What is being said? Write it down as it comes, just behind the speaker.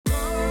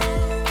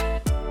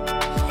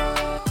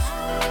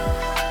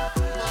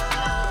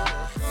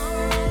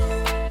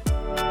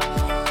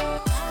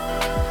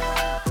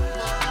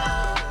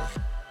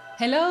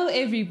Hello,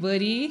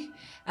 everybody.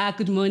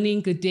 Good morning,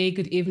 good day,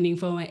 good evening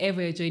from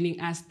wherever you're joining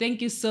us. Thank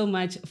you so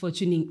much for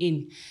tuning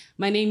in.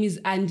 My name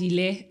is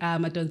Andile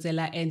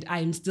Madonsela, and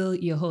I'm still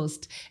your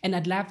host. And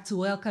I'd love to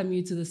welcome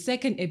you to the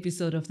second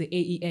episode of the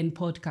AEN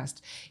podcast.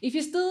 If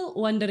you're still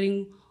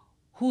wondering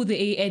who the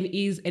AEN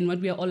is and what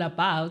we are all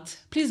about,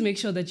 please make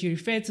sure that you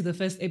refer to the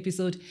first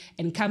episode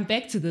and come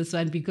back to this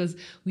one because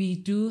we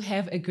do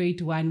have a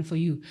great one for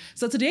you.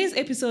 So today's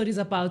episode is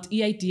about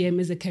EIDM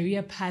as a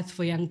career path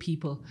for young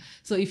people.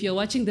 So if you're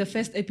watching the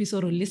first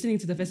episode or listening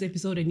to the first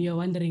episode and you're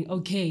wondering,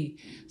 okay,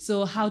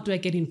 so how do I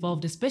get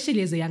involved,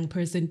 especially as a young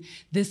person,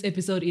 this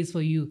episode is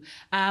for you.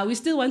 We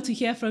still want to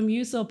hear from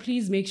you, so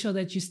please make sure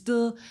that you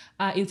still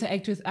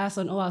interact with us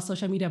on all our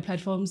social media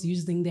platforms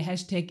using the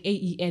hashtag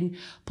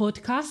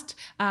AENpodcast.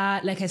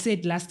 Like I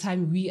said last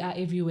time, we are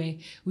everywhere.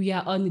 We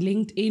are on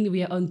LinkedIn,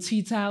 we are on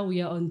Twitter,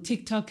 we are on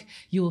TikTok.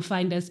 You will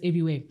find us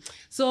everywhere.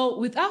 So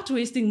without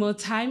wasting more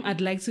time,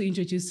 I'd like to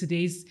introduce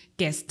today's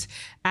guest.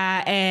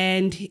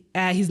 And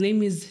his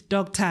name is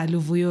Dr.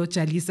 Luvuyo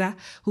Jalisa,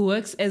 who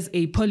works as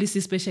a policy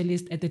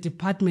specialist at the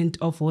Department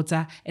of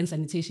Water and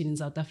Sanitation in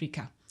South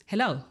Africa.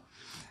 Hello.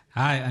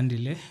 Hi,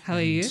 Andile. How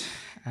are you?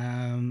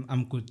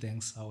 I'm good,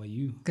 thanks. How are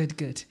you?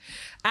 Good.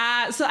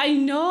 So I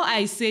know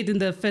I said in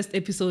the first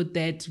episode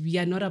that we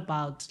are not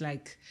about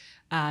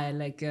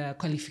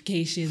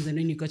qualifications and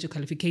when you got your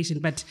qualification,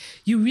 but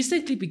you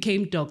recently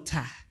became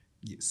doctor.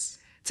 Yes.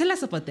 Tell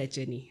us about that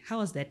journey. How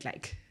was that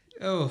like?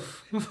 Oh,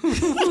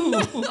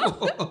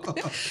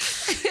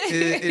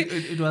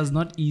 it was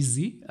not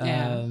easy.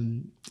 Yeah.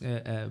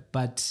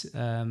 But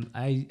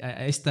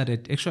I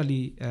started,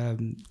 actually,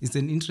 it's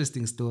an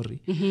interesting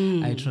story.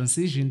 Mm-hmm. I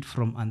transitioned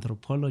from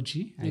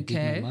anthropology. I did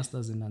Okay. my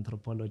master's in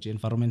anthropology,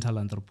 environmental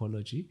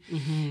anthropology.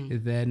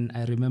 Mm-hmm. Then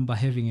I remember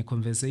having a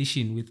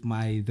conversation with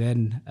my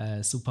then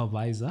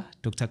supervisor,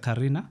 Dr.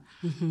 Karina,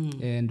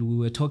 Mm-hmm. and we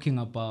were talking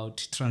about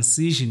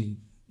transitioning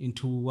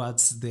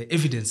towards the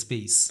evidence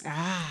base.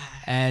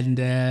 And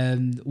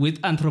with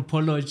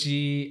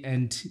anthropology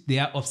and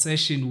their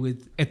obsession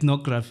with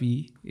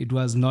ethnography, it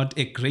was not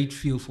a great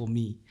field for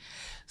me.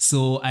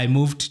 So I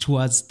moved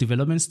towards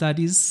development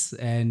studies,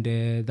 and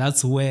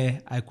that's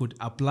where I could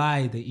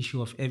apply the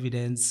issue of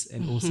evidence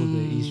and also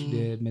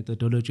the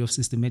methodology of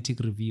systematic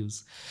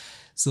reviews.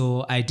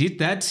 So I did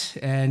that,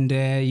 and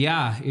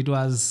it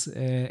was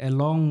a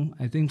long,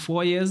 I think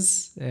 4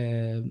 years,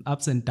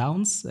 ups and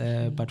downs,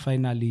 but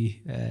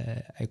finally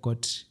I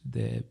got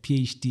the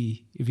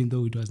PhD, even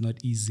though it was not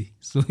easy.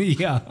 So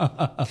yeah.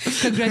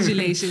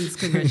 Congratulations.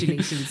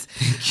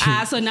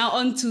 So now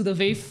on to the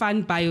very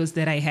fun bios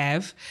that I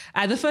have.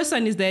 The first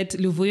one is that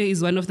Luvuyo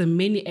is one of the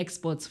many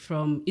exports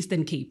from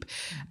Eastern Cape.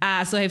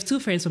 So I have two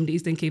friends from the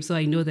Eastern Cape, so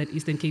I know that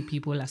Eastern Cape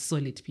people are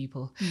solid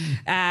people.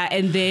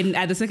 And then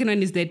the second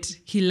one is that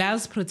he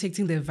loves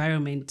protecting the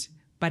environment,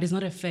 but is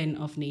not a fan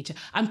of nature.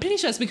 I'm pretty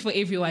sure I speak for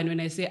everyone when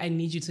I say I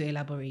need you to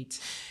elaborate.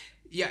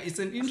 Yeah, it's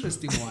an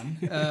interesting one.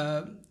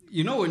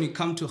 When you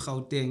come to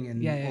Gauteng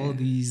and all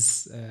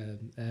these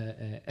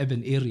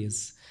urban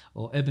areas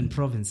or urban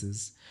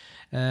provinces,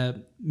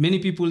 many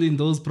people in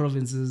those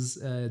provinces,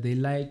 they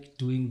like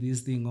doing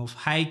this thing of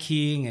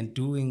hiking and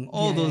doing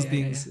all those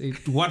things.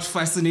 What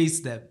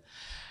fascinates them.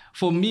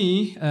 For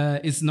me,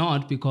 it's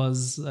not,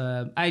 because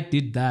I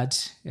did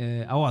that.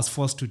 I was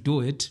forced to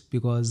do it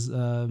because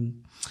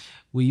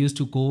we used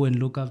to go and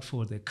look out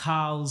for the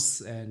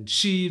cows and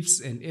sheep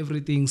and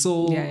everything.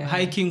 So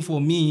hiking for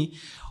me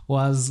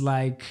was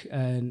like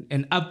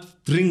an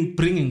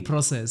upbringing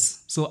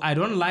process. So I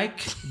don't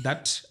like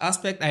that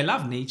aspect. I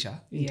love nature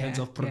in terms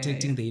of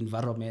protecting the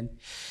environment.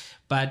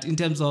 But in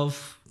terms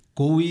of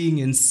going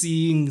and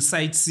seeing,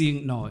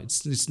 sightseeing, no,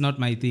 it's not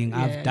my thing.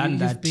 I've done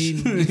that.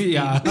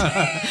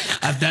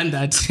 I've done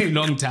that a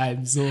long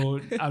time. So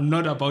I'm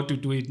not about to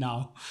do it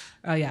now.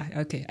 Oh, yeah.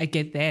 Okay. I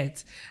get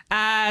that.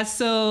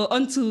 So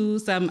on to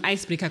some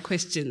icebreaker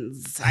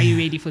questions. Are you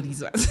ready for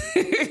these ones?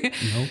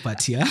 No,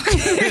 but yeah.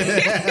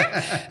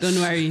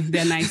 Don't worry.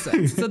 They're nice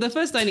ones. So the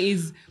first one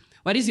is,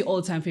 what is your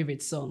all-time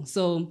favorite song?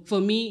 So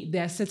for me,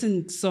 there are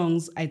certain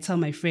songs I tell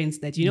my friends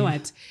that, you know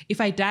what,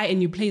 if I die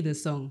and you play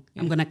this song,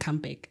 I'm going to come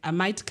back. I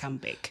might come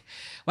back.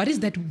 What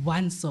is that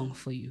one song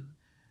for you?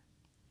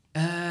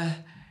 No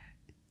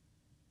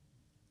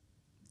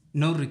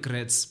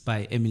Regrets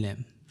by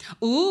Eminem.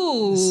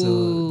 Ooh,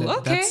 so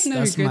okay.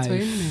 That's my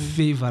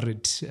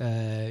favorite.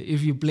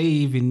 If you play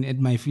even at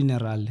my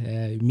funeral,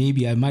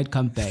 maybe I might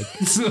come back.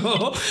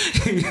 So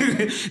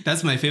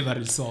that's my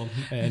favorite song.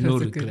 No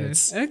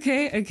Regrets.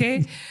 Okay.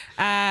 Okay.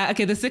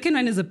 The second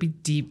one is a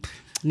bit deep.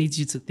 Needs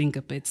you to think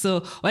a bit. So,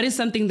 what is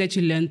something that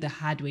you learned the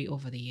hard way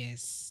over the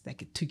years?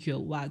 Like it took you a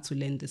while to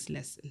learn this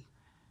lesson.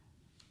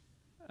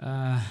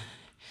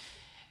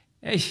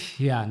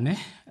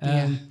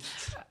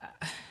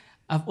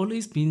 I've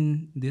always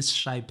been this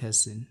shy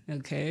person.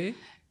 Okay.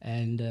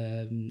 And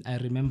I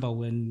remember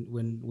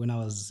when I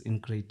was in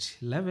grade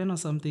 11 or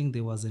something,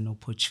 there was an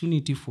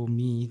opportunity for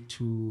me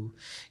to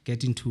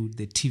get into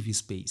the TV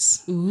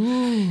space.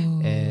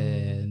 Ooh.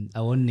 And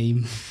I won't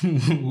name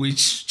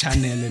which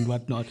channel and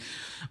whatnot,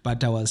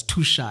 but I was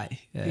too shy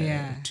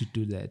to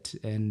do that.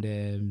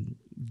 And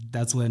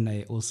that's when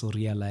I also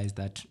realized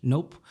that,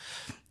 nope.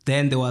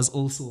 Then there was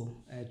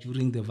also,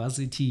 during the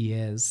varsity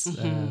years,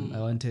 I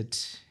wanted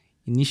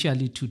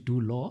initially to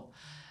do law.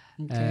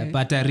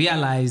 But I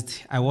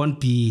realized I won't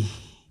be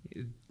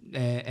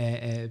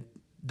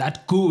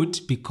that good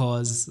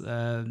because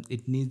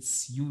it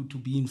needs you to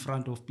be in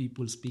front of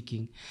people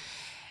speaking.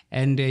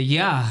 And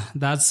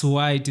that's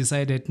why I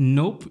decided,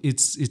 nope,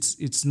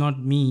 it's not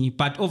me.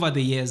 But over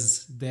the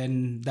years,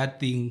 then that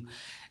thing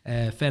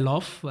fell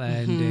off,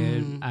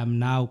 and I'm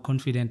now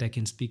confident I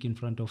can speak in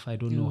front of I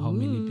don't know how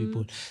many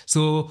people.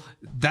 So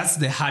that's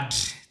the hard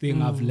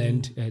thing I've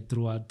learned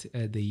throughout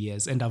the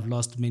years, and I've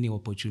lost many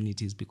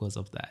opportunities because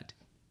of that.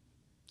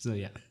 So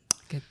yeah.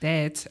 Get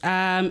that.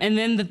 And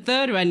then the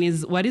third one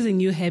is, what is a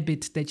new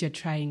habit that you're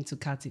trying to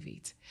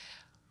cultivate?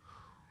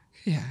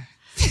 Yeah.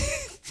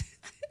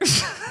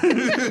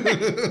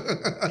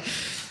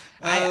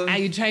 Are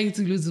you trying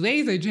to lose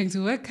weight? Are you trying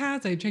to work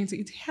out? Are you trying to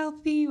eat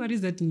healthy? What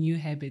is that new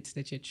habit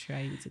that you're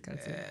trying to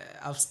cultivate?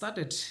 I've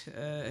started,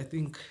 I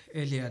think,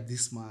 earlier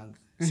this month.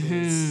 So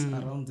it's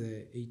around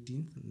the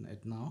 18th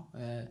right now.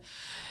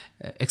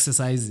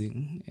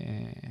 Exercising.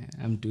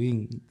 I'm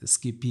doing the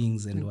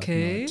skippings and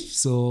whatnot.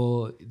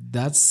 So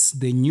that's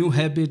the new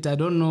habit. I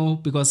don't know,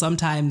 because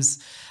sometimes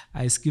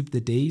I skip the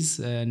days,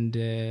 and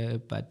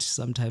but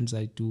sometimes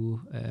I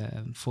do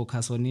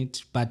focus on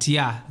it. But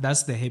yeah,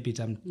 that's the habit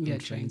I'm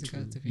trying to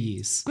cultivate.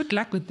 Yes. Good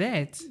luck with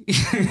that.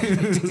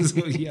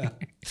 So yeah.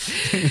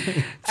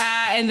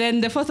 And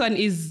then the fourth one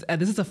is,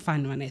 this is a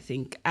fun one, I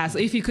think. So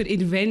if you could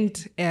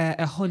invent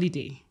a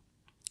holiday,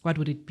 what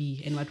would it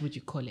be and what would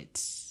you call it?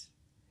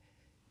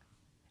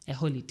 A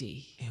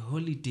holiday. A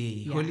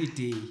holiday. Yeah.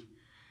 Holiday.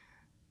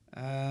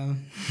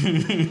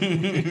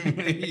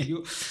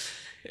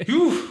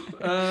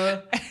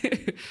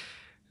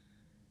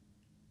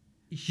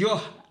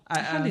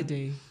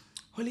 Holiday.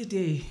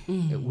 Holiday.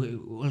 We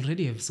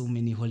already have so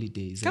many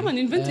holidays. Come on,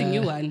 invent a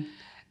new one.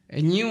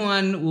 A new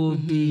one will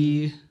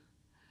be.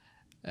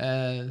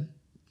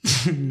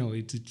 No,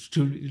 it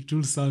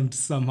will sound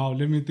somehow.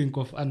 Let me think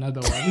of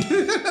another one.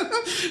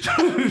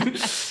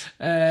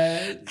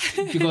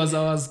 Because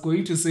I was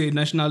going to say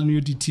National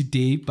Nudity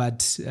Day,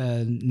 but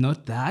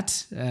not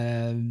that.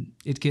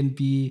 It can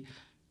be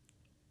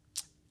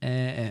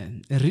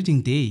a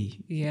reading day.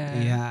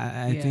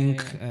 I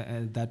think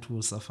that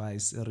will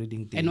suffice, a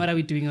reading day. And what are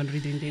we doing on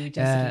reading day?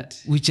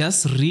 We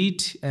just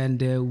read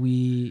and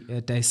we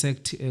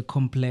dissect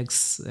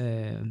complex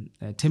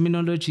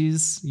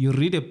terminologies. You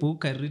read a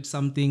book, I read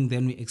something,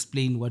 then we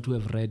explain what we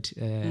have read,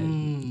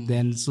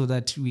 then so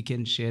that we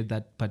can share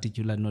that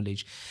particular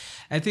knowledge.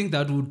 I think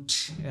that would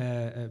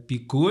be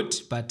good,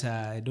 but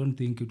I don't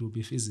think it will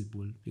be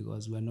feasible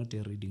because we're not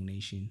a reading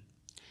nation.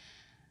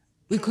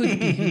 We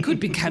could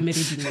become a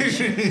reading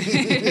nation.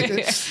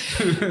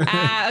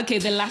 Okay,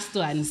 the last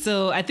one.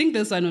 So I think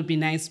this one would be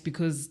nice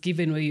because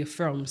given where you're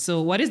from.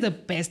 So what is the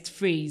best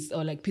phrase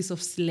or like piece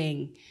of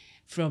slang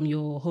from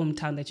your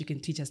hometown that you can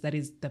teach us? That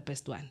is the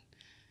best one.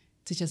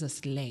 Teach us a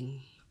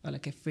slang or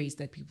like a phrase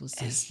that people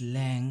say. A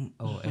slang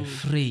or a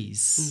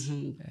phrase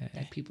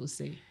that people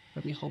say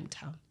from your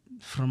hometown.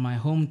 From my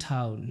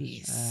hometown.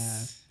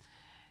 Yes.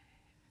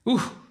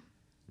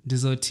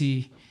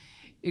 Ndizoti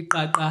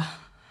iqaqa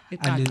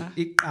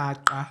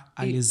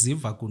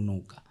aliziva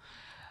kunuka.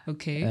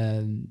 Okay.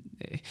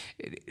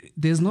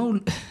 There's no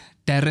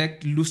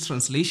direct loose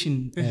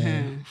translation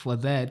for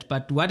that,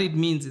 but what it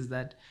means is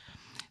that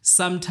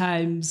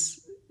sometimes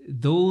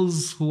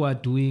those who are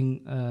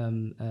doing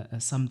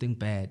something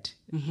bad,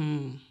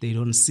 they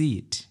don't see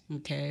it.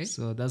 Okay.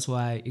 So that's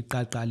why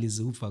iqaqa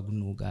aliziva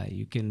kunuka.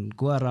 You can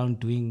go around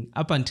doing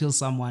up until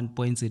someone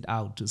points it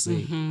out to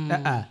say,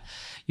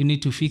 you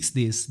need to fix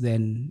this.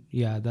 Then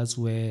that's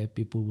where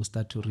people will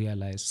start to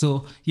realize.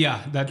 So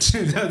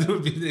that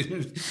would be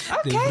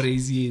the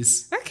phrase.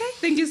 Yes. Okay.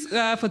 Thank you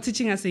for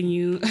teaching us a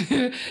new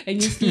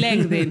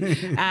slang then.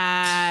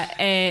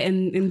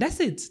 And that's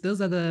it. Those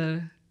are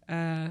the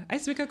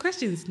icebreaker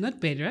questions. Not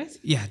bad, right?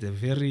 Yeah, they're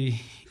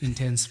very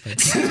intense, but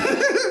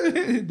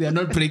they're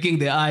not breaking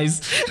the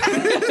ice.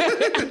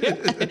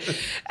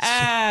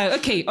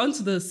 Okay, on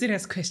to the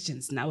serious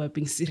questions. Now we're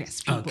being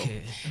serious people.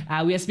 Okay.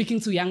 We are speaking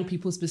to young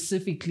people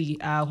specifically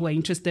who are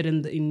interested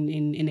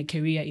in a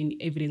career in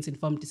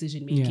evidence-informed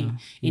decision-making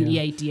in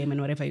EIDM and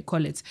whatever you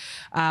call it.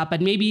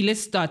 But maybe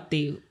let's start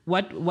there.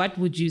 What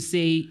would you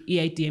say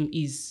EIDM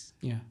is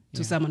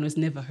to someone who's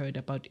never heard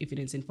about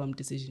evidence-informed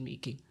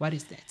decision-making? What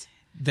is that?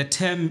 The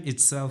term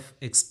itself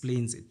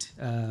explains it.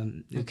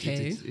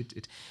 Okay.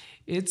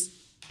 It's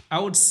I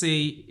would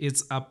say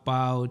it's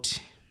about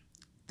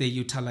the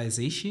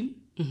utilization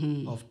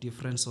of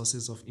different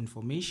sources of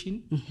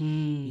information,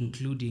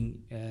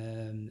 including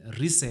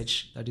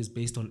research that is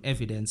based on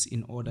evidence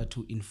in order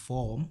to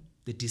inform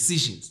the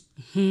decisions,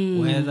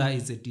 whether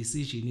it's a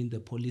decision in the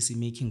policy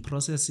making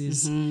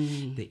processes,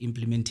 the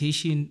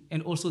implementation,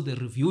 and also the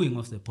reviewing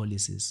of the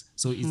policies.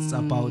 So it's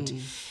about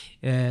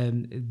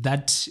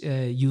that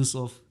use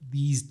of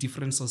these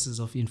different sources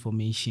of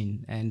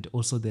information and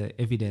also the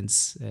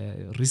evidence,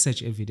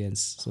 research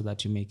evidence, so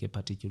that you make a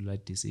particular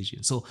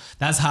decision. So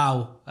that's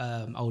how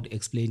I would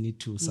explain it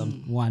to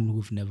someone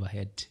who've never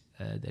heard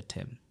the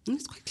term.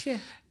 It's quite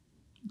clear.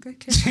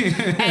 Okay.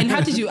 And how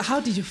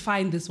did you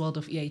find this world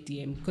of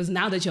EIDM? Because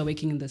now that you're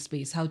working in the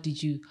space, how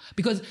did you?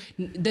 Because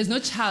there's no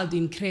child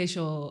in creche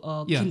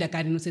or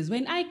kindergarten who says,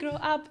 "When I grow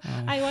up,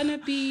 I want to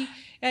be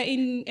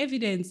in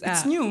evidence."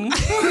 It's new.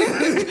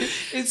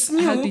 It's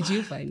new. How did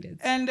you find it?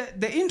 And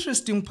the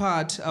interesting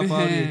part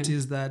about it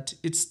is that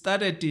it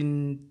started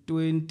in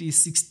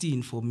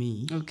 2016 for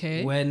me.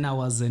 Okay. When I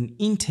was an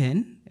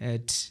intern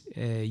at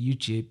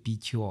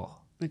UJPQ.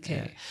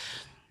 Okay.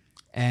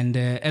 And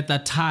at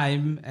that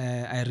time,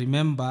 I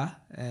remember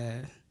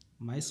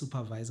my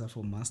supervisor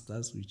for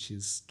masters, which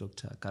is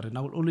Dr. Karina.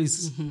 I will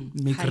always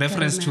make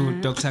reference to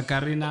Dr.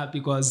 Karina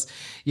because,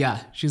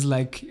 she's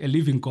like a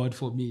living God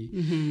for me.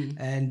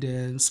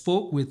 And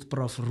spoke with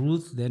Prof.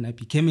 Ruth. Then I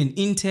became an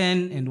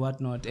intern and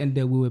whatnot. And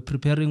we were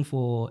preparing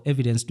for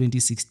Evidence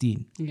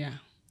 2016. Yeah.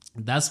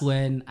 That's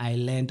when I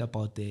learned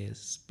about the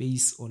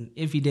space on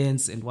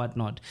evidence and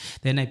whatnot.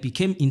 Then I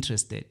became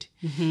interested.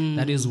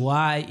 That is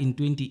why in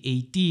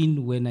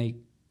 2018, when I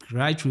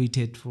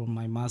graduated from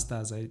my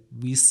master's,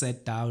 we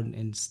sat down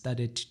and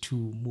started to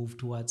move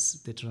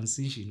towards the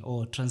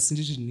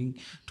transitioning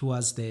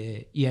towards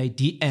the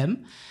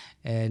EIDM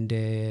and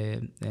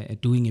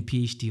doing a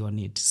PhD on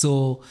it.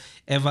 So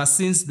ever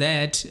since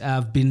that,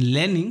 I've been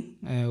learning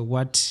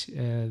what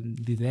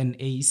the then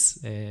ACE,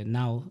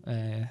 now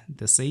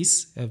the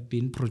SACE, have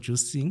been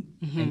producing,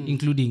 and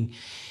including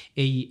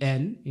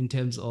AEN in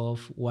terms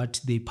of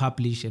what they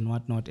publish and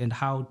whatnot, and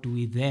how do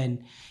we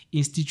then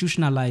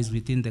institutionalize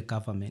within the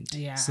government.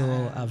 Yeah.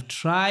 So I've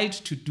tried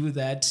to do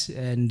that,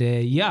 and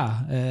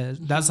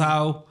that's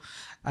how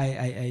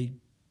I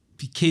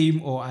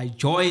became, or I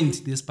joined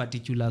this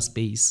particular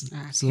space.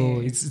 Okay.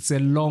 So it's a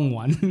long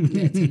one.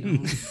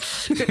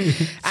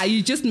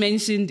 You just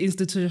mentioned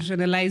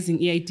institutionalizing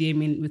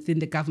EIDM within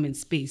the government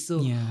space.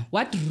 So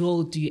what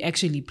role do you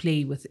actually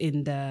play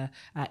within the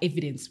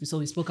evidence? So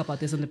we spoke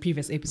about this on the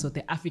previous episode,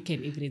 the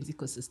African evidence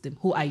ecosystem.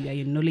 Who are you? Are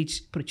you a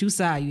knowledge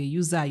producer? Are you a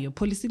user? Are you a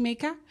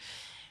policymaker?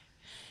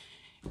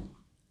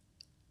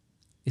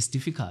 It's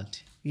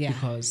difficult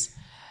because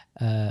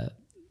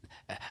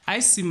I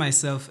see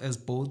myself as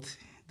both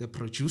the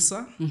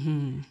producer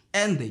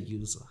and the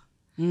user.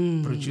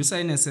 Producer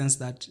in a sense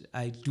that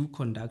I do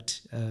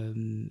conduct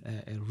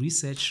a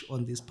research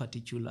on this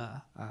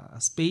particular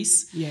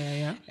space.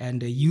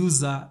 And a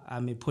user,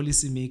 I'm a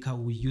policymaker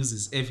who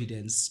uses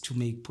evidence to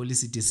make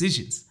policy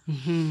decisions.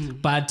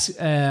 But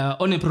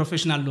on a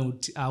professional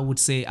note, I would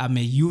say I'm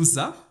a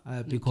user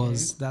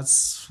because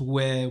that's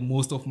where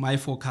most of my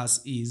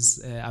focus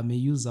is. I'm a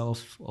user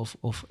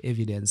of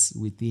evidence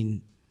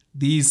within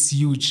this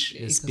huge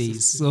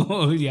space. So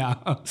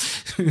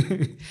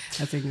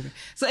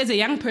So as a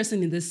young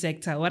person in this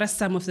sector, what are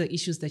some of the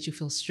issues that you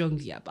feel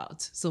strongly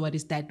about? So what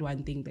is that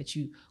one thing that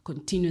you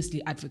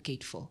continuously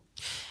advocate for?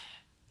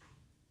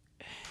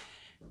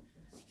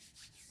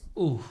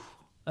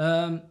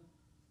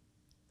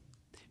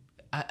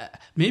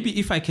 Maybe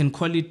if I can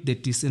call it the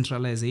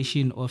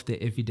decentralization of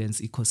the evidence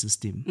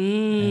ecosystem.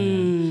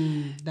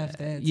 Love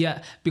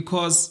that.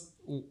 Because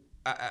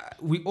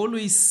we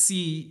always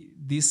see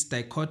this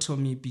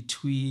dichotomy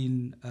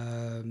between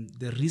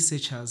the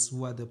researchers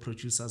who are the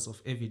producers of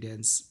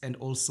evidence and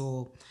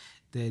also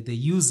the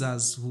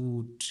users who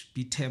would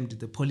be termed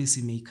the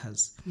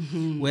policymakers,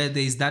 where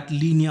there is that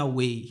linear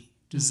way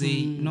to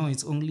say, no,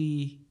 it's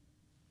only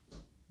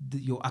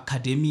your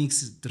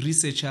academics, the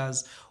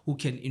researchers who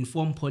can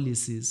inform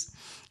policies,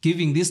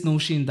 giving this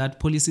notion that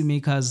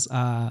policymakers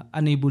are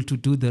unable to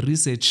do the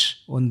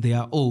research on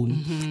their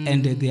own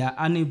and they are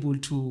unable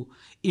to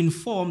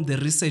inform the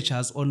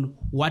researchers on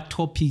what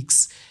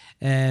topics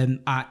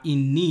are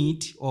in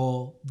need,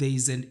 or there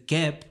is a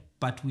gap,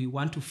 but we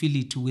want to fill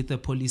it with a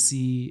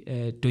policy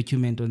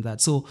document on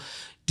that. So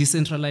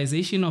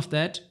decentralization of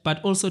that,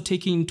 but also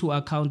taking into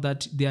account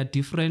that there are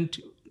different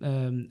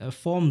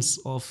forms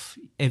of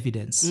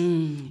evidence,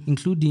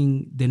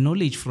 including the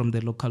knowledge from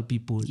the local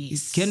people. It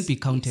can be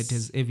counted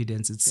as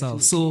evidence itself.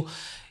 Definitely. So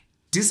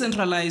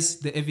decentralize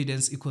the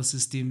evidence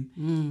ecosystem.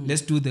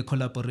 Let's do the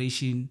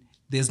collaboration.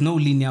 There's no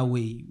linear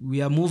way.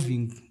 We are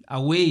moving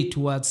away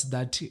towards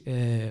that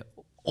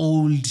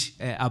old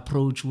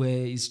approach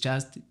where it's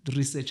just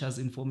researchers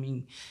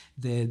informing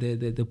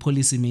the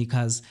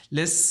policymakers.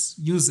 Let's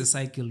use a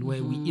cycle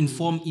where we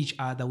inform each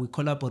other, we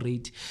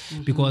collaborate,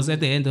 because at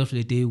the end of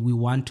the day, we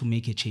want to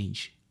make a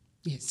change.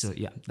 Yes. So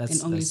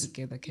and only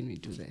together can we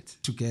do that.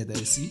 Together,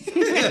 see.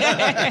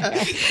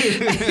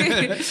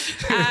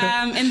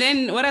 And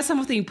then, what are some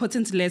of the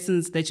important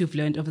lessons that you've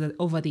learned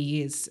over the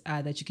years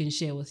that you can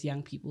share with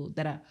young people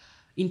that are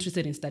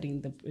interested in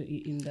studying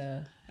in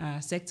the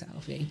sector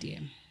of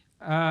EIDM?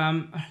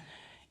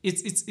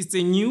 it's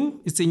a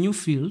new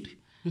field.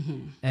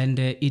 And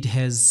it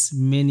has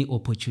many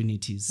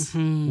opportunities.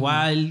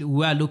 While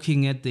we are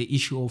looking at the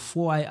issue of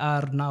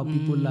 4IR, now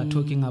people are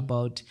talking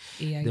about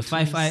AI the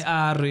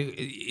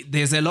 5IR.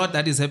 There's a lot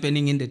that is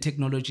happening in the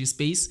technology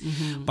space,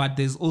 but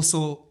there's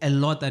also a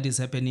lot that is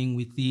happening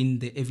within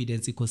the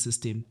evidence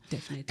ecosystem.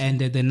 Definitely. And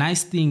the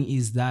nice thing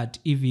is that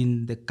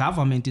even the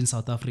government in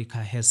South Africa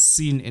has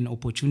seen an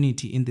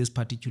opportunity in this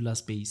particular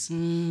space.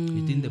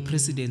 Within the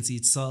presidency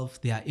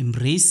itself, they are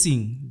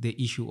embracing the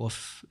issue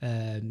of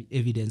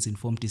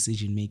evidence-informed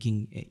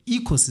decision-making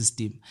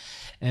ecosystem.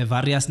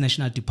 Various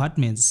national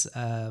departments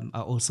are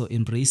also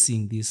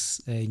embracing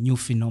this new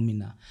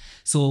phenomena.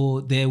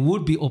 So there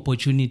would be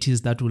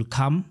opportunities that will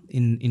come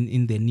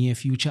in the near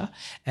future.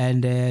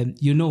 And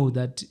you know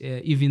that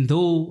even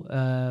though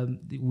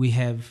we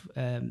have,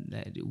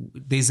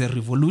 there's a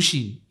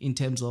revolution in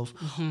terms of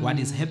what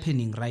is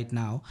happening right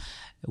now,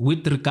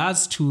 with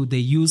regards to the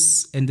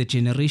use and the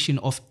generation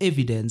of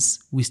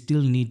evidence, we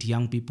still need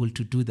young people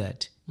to do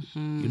that.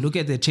 You look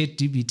at the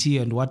ChatGPT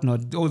and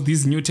whatnot, all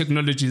these new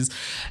technologies,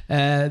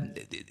 they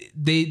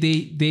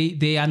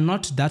are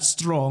not that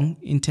strong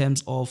in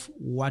terms of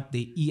what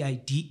the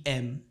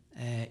EIDM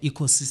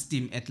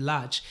ecosystem at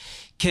large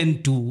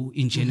can do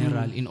in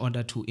general in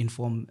order to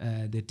inform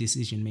the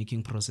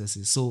decision-making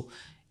processes. So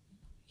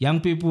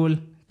young people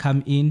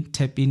come in,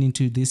 tap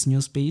into this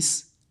new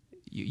space,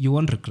 you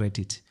won't regret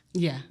it.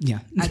 Yeah,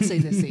 I'd say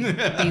the same.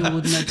 They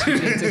would not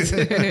regret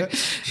it.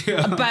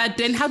 But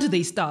then how do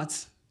they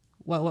start?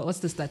 What's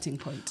the starting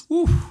point?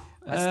 What's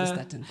the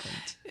starting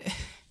point?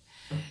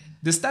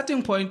 The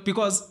starting point,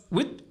 because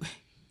with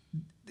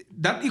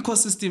that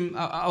ecosystem,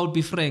 I'll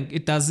be frank,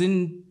 it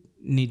doesn't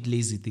need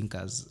lazy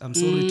thinkers. I'm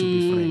sorry to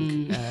be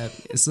frank.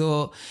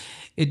 So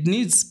it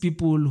needs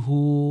people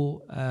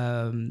who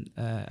are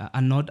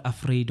not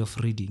afraid of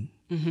reading.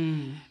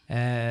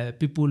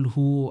 People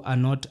who are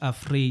not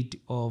afraid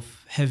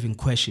of having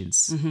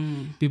questions.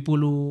 People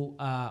who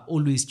are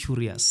always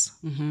curious.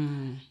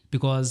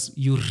 Because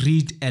you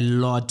read a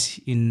lot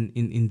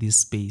in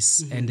this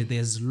space, and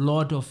there's a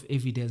lot of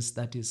evidence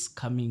that is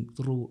coming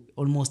through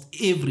almost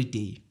every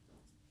day.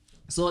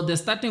 So the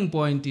starting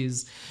point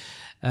is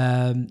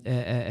on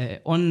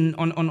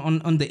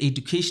the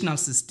educational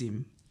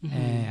system,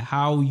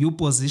 how you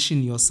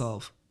position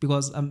yourself.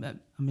 Because I'm an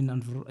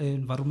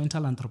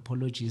environmental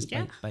anthropologist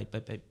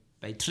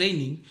by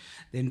training,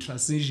 then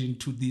transition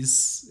to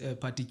this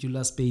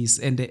particular space.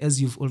 And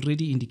as you've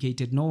already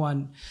indicated, no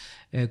one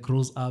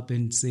grows up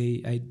and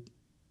say,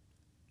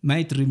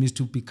 my dream is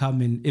to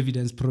become an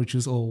evidence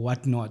producer or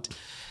whatnot.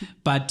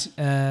 But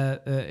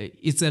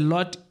it's a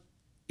lot.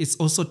 It's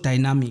also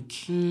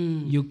dynamic.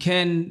 You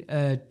can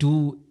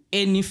do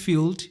any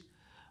field,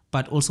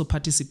 but also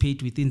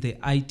participate within the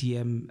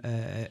EIDM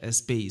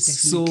space.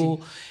 Definitely.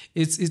 So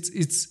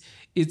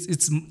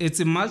it's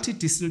a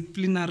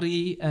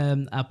multidisciplinary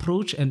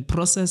approach and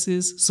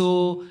processes.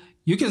 So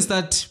you can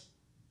start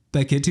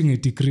by getting a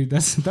degree.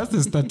 That's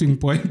the starting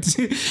point.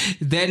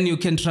 Then you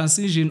can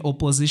transition or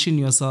position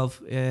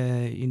yourself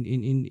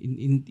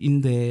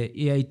in the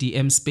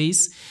EIDM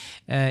space.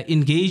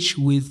 Engage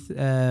with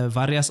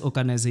various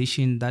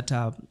organizations that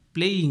are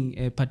playing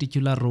a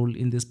particular role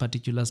in this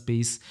particular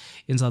space.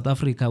 In South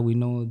Africa, we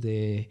know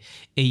the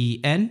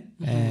AEN.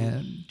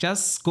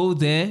 Just go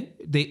there.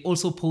 They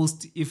also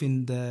post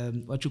even the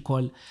what you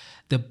call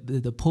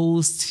the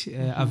post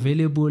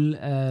available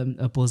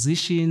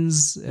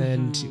positions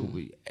and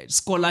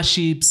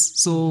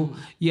scholarships. So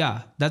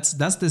yeah, that's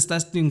the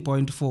starting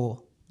point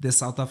for the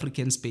South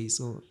African space.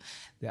 So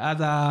the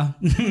other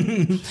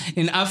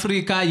in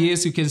Africa,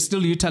 yes, you can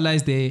still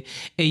utilize the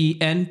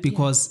AEN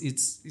because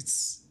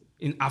it's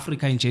in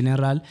Africa in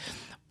general.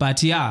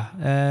 But yeah,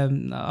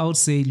 I would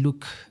say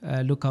look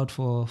out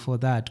for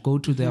that. Go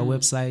to their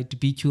website,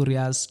 be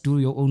curious, do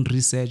your own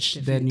research.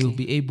 Definitely. Then you'll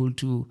be able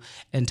to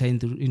enter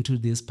into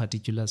this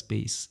particular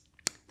space.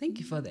 Thank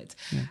you for that.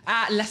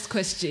 Last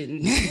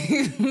question.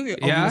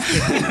 Yeah.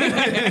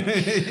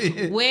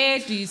 Where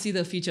do you see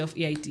the future of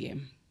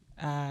EIDM?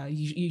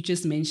 You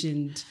just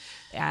mentioned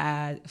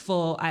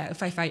for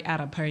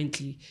 5IR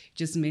apparently,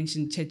 just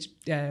mentioned chat,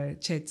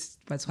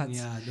 but what?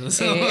 Yeah,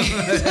 so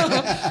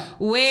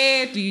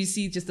where do you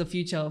see just the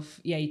future of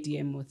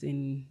EIDM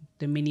within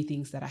the many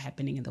things that are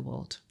happening in the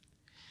world?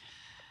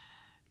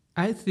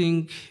 I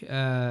think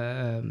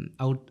I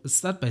would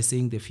start by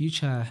saying the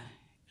future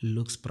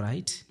looks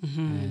bright.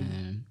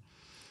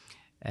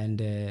 And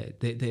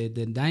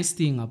the nice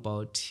thing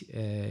about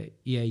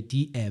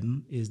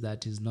EIDM is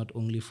that it's not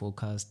only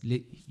focused.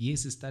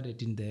 Yes, it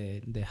started in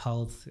the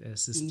health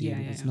system.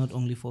 It's not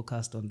only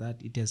focused on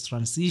that. It has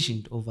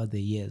transitioned over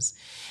the years.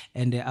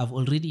 And I've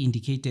already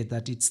indicated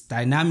that it's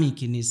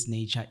dynamic in its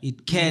nature.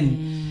 It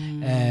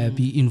can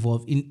be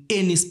involved in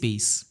any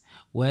space,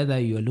 whether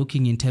you're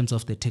looking in terms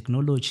of the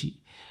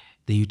technology,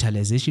 the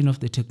utilization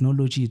of the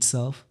technology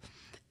itself,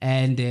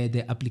 and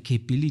the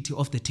applicability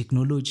of the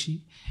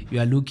technology. You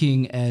are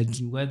looking at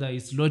whether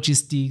it's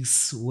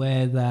logistics,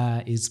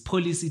 whether it's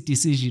policy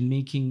decision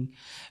making,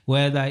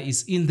 whether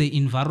it's in the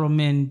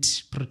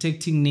environment,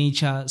 protecting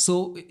nature.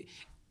 So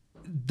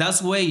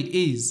that's where it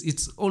is.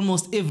 It's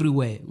almost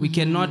everywhere. We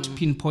cannot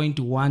pinpoint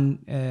one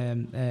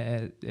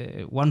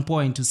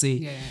point to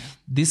say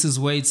this is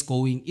where it's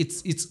going.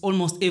 It's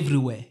almost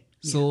everywhere.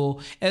 Yeah. So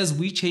as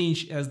we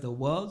change as the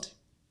world,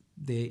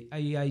 the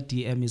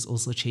EIDM is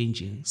also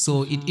changing.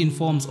 So it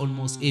informs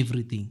almost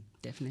everything.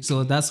 Definitely.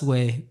 So that's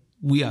where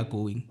we are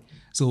going.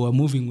 So we're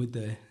moving with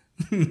the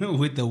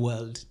with the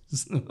world.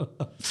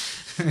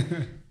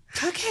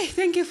 Okay,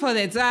 thank you for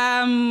that.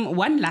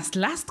 One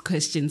last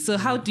question. So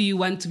how do you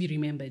want to be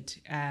remembered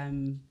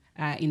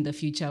in the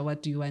future?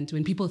 What do you want,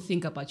 when people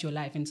think about your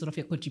life and sort of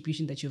your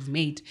contribution that you've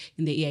made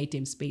in the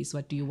EIDM space,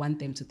 what do you want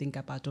them to think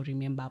about or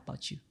remember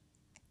about you?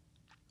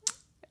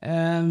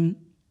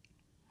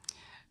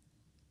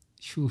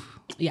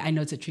 Yeah, I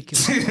know it's a tricky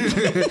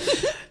one.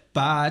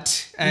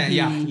 But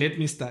let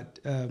me start.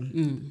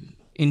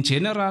 In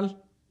general,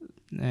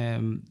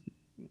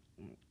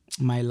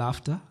 my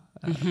laughter.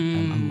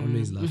 I'm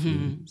always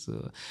laughing.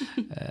 So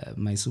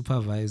my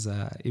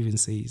supervisor even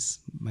says,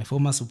 my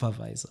former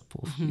supervisor,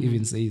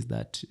 even says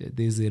that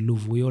there's a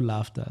Luvuyo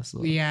laughter.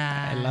 So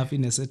I laugh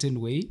in a certain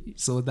way.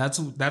 So that's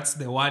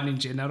the one in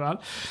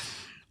general.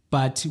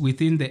 But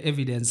within the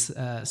evidence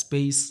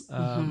space,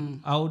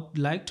 I would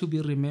like to be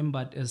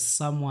remembered as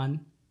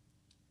someone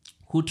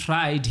who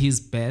tried his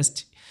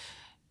best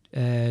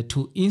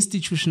to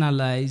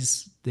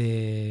institutionalize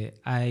the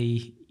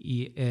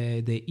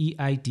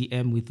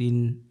EIDM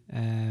within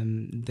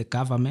the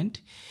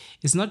government.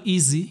 It's not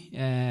easy.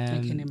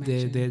 I can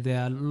imagine. There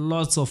are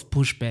lots of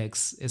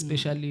pushbacks,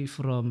 especially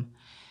from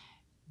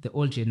the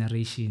old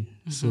generation.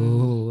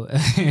 So,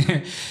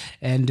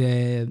 and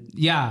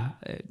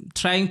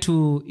trying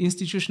to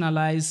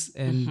institutionalize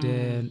and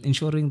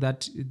ensuring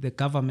that the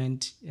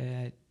government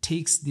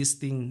takes this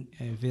thing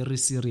very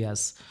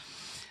serious.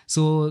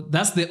 So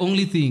that's the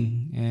only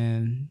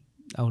thing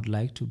I would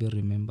like to be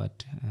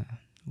remembered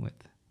with.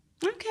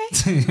 Okay.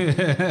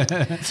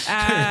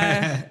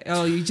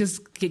 You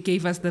just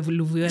gave us the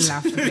Luvuyo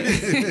laugh.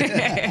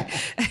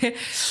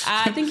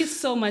 Thank you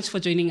so much for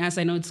joining us.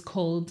 I know it's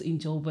cold in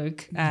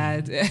Joburg.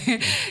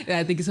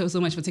 Thank you so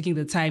much for taking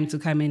the time to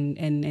come in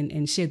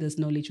and share this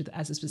knowledge with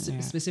us,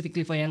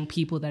 specifically for young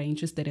people that are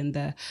interested in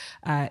the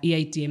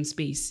EIDM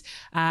space.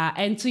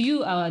 And to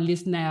you, our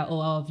listener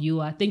or our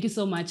viewer, thank you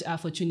so much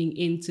for tuning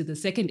in to the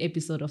second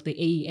episode of the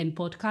AEN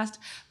podcast.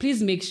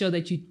 Please make sure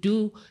that you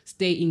do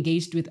stay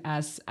engaged with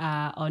us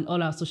on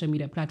all our social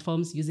media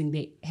platforms using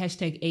the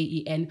hashtag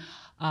AEN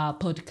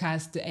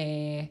podcast.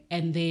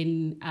 And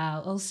then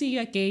I'll see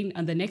you again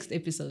on the next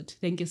episode.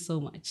 Thank you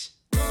so much.